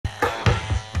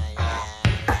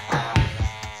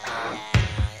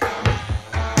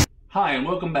Hi, and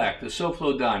welcome back to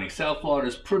SoFloDining, South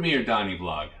Florida's premier dining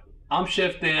vlog. I'm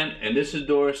Chef Dan, and this is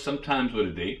Doris, sometimes with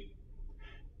a D.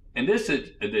 In this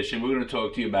edition, we're going to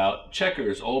talk to you about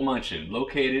Checkers Old Munchen,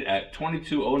 located at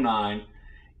 2209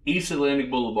 East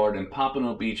Atlantic Boulevard in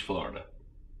Pompano Beach, Florida.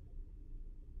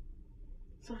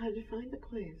 So how did you find the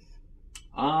place?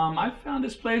 I found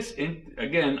this place,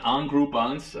 again, on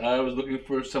Groupons. I was looking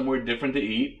for somewhere different to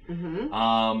eat. They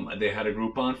had a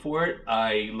Groupon for it.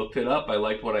 I looked it up. I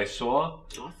liked what I saw.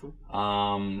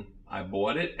 Awesome. I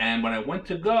bought it, and when I went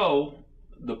to go,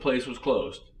 the place was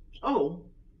closed. Oh.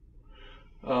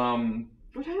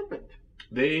 What happened?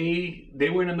 They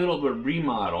were in the middle of a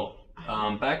remodel.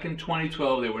 Back in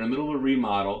 2012, they were in the middle of a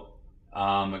remodel. They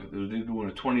were doing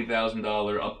a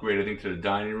 $20,000 upgrade, I think, to the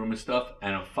dining room and stuff,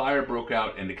 and a fire broke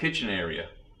out in the kitchen area.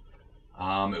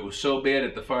 It was so bad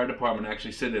that the fire department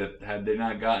actually said that had they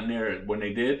not gotten there when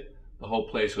they did, the whole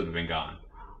place would have been gone.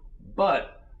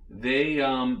 But they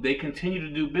continue to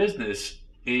do business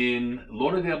in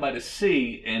Lauderdale by the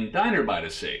Sea and Diner by the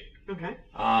Sea. Okay.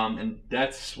 And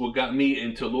that's what got me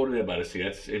into Lauderdale by the Sea.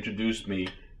 That's introduced me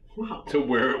to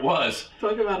where it was.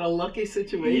 Talk about a lucky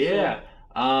situation. Yeah.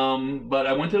 But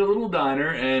I went to the little diner,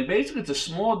 and basically it's a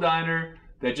small diner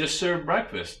that just served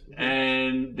breakfast.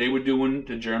 And they were doing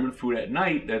the German food at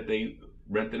night that they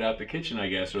rented out the kitchen, I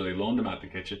guess, or they loaned them out the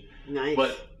kitchen. Nice.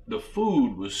 But the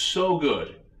food was so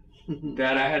good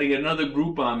that I had to get another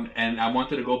Groupon, and I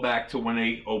wanted to go back to when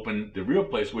they opened the real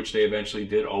place, which they eventually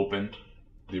did open,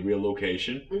 the real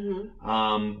location.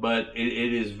 But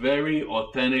it is very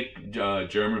authentic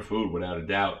German food, without a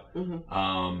doubt.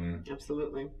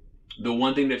 Absolutely. The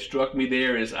one thing that struck me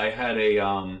there is I had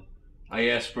I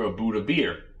asked for a boot of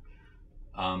beer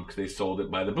because they sold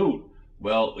it by the boot.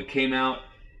 Well, it came out,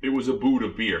 it was a boot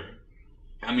of beer.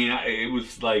 I mean, it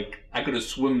was like I could have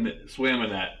swam in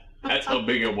that. That's how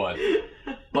big it was.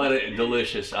 But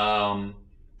delicious.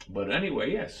 But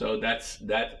anyway, yeah. So that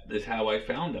is how I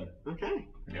found them. Okay.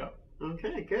 Yeah.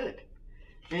 Okay. Good.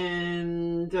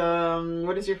 And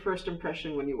what is your first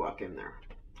impression when you walk in there?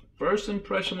 First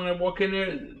impression when I walk in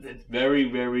there, it's very,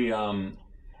 very, I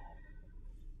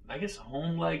guess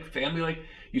home-like, family-like.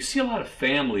 You see a lot of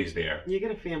families there. You get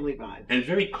a family vibe. And it's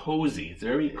very cozy. It's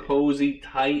very cozy,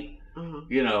 tight.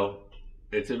 You know,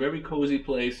 it's a very cozy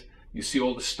place. You see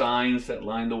all the steins that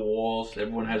line the walls.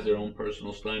 Everyone has their own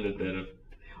personal stein that have...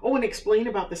 Oh, and explain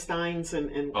about the steins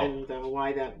and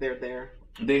why they're there.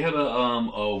 They have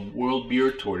a world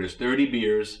beer tour. There's 30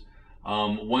 beers.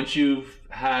 Once you've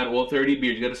had all 30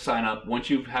 beers, you got to sign up. Once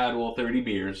you've had all 30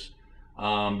 beers,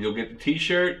 you'll get the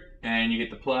T-shirt, and you get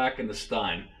the plaque and the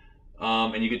stein,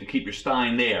 and you get to keep your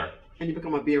stein there. And you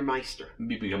become a beer meister.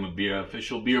 You become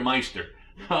official beer meister.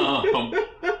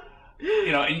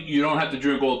 You know, and you don't have to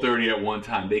drink all 30 at one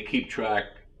time. They keep track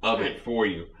of it for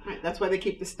you. Right. That's why they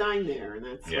keep the stein there, and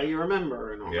that's why you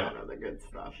remember and all that other good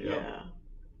stuff. Yeah.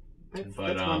 That's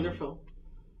wonderful.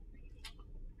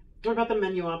 What about the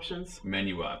menu options?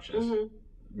 Menu options.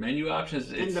 Menu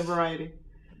options. And the variety.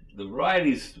 The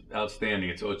variety's outstanding.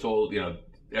 It's all, you know,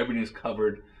 everything's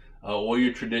covered. All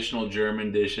your traditional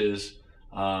German dishes.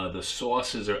 The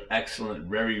sauces are excellent,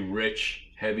 very rich,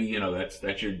 heavy. You know,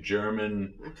 that's your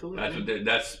German. Absolutely.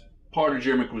 That's part of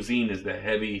German cuisine, is the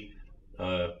heavy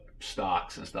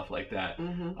stocks and stuff like that.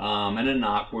 And the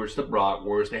knockwurst, the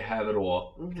bratwurst, they have it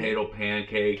all. Potato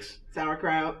pancakes,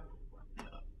 sauerkraut.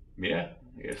 Yeah,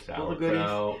 sauerkraut. All the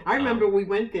goodies. I remember we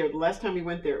went there. The last time we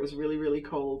went there, it was really, really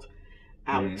cold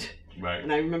out. Right.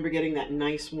 And I remember getting that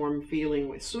nice warm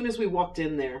feeling as soon as we walked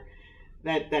in there.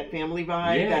 That family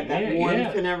vibe, that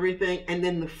warmth and everything, and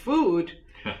then the food,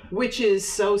 which is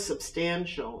so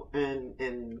substantial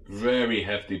and very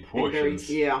hefty portions.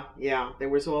 There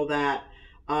was all that.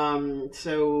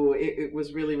 So it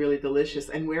was really, really delicious.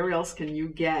 And where else can you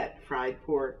get fried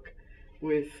pork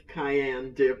with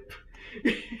cayenne dip?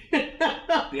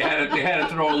 They had to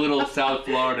throw a little South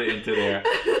Florida into there.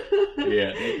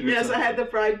 Yes, I had the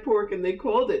fried pork, and they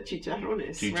called it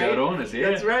chicharrones. Chicharrones, right?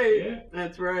 That's right.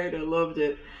 That's right. I loved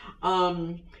it.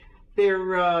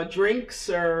 Their drinks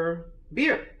are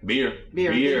beer. Beer.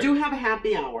 They do have a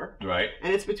happy hour. Right.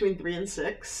 And it's between 3 and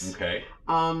 6. Okay.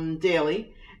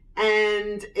 Daily,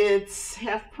 and it's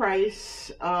half price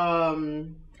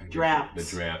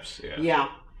drafts. The drafts, Yeah.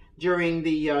 During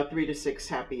the 3 to 6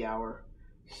 happy hour.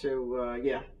 So,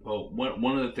 yeah. Well,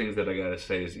 one of the things that I got to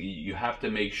say is you have to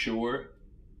make sure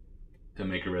to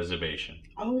make a reservation.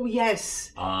 Oh,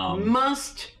 yes.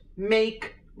 Must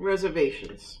make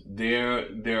reservations. There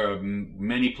are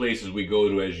many places we go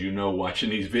to, as you know,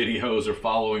 watching these videos or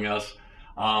following us.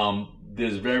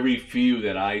 There's very few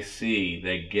that I see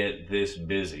that get this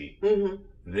busy. Mm-hmm.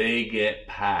 They get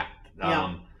packed.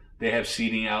 They have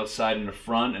seating outside in the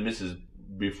front, and this is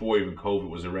before even COVID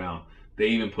was around. They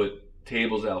even put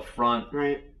tables out front.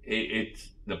 Right.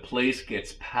 The place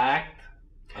gets packed.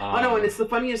 Oh no, and it's the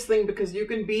funniest thing because you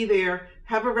can be there,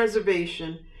 have a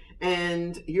reservation,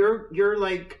 and you're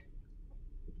like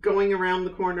going around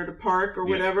the corner to park or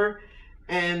whatever,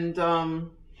 and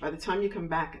by the time you come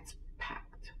back, it's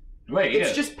packed. Right.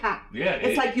 It's just packed. Yeah.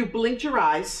 It's like you blinked your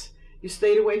eyes. You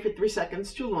stayed away for 3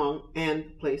 seconds too long, and the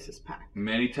place is packed.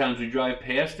 Many times we drive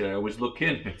past it, I always look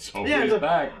in. It's always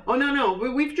packed. Oh no,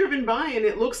 we've driven by and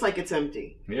it looks like it's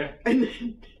empty. Yeah. And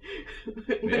then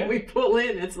when we pull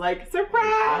in, it's like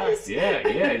surprise. Yeah,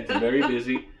 it's very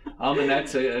busy. And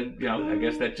that's I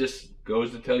guess that just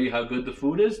goes to tell you how good the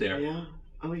food is there. Yeah.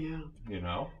 Oh yeah. You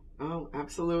know. Oh,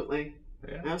 absolutely.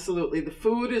 Yeah. Absolutely. The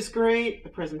food is great. The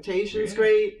presentation's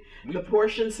great. The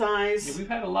portion size. Yeah, we've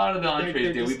had a lot of the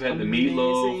entrees there. We've had the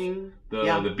meatloaf,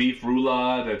 the beef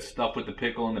roulade that's stuffed with the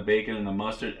pickle and the bacon and the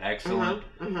mustard. Excellent.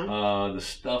 The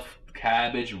stuffed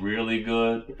cabbage, really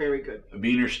good. Very good.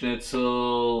 Wiener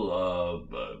schnitzel,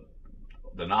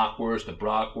 the knockwurst, the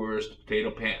bratwurst, the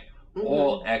potato pan.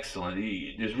 All excellent.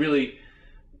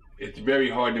 It's very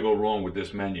hard to go wrong with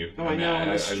this menu. Oh, I know. And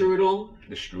the strudel.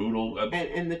 The strudel.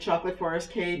 And the chocolate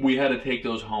forest cake. We had to take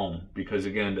those home because,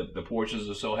 again, the portions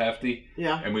are so hefty.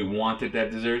 Yeah. And we wanted that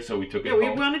dessert, so we took it home.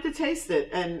 Yeah, we wanted to taste it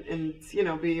and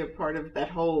be a part of that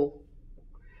whole...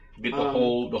 Get the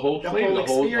whole flavor, the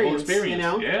whole experience, you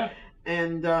know? Yeah.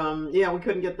 And, we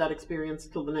couldn't get that experience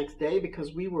till the next day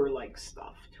because we were, like,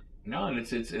 stuffed. No, and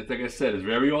it's like I said, it's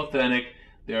very authentic.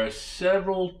 There are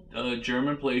several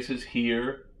German places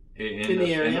here in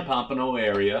the Pompano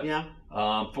area. Yeah.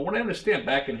 From what I understand,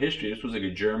 back in history, this was like a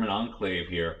German enclave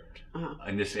here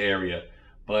in this area.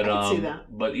 But I can see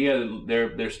that. But yeah,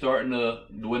 they're starting to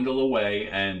dwindle away,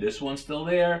 and this one's still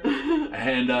there.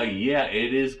 And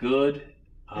it is good,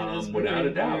 it is without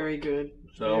a doubt. Very good.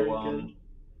 So very good.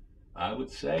 I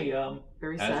would say,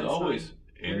 very as satisfying. always,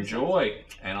 enjoy,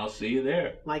 and I'll see you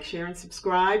there. Like, share, and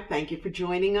subscribe. Thank you for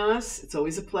joining us. It's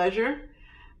always a pleasure.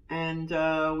 And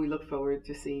we look forward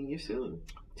to seeing you soon.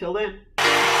 Till then.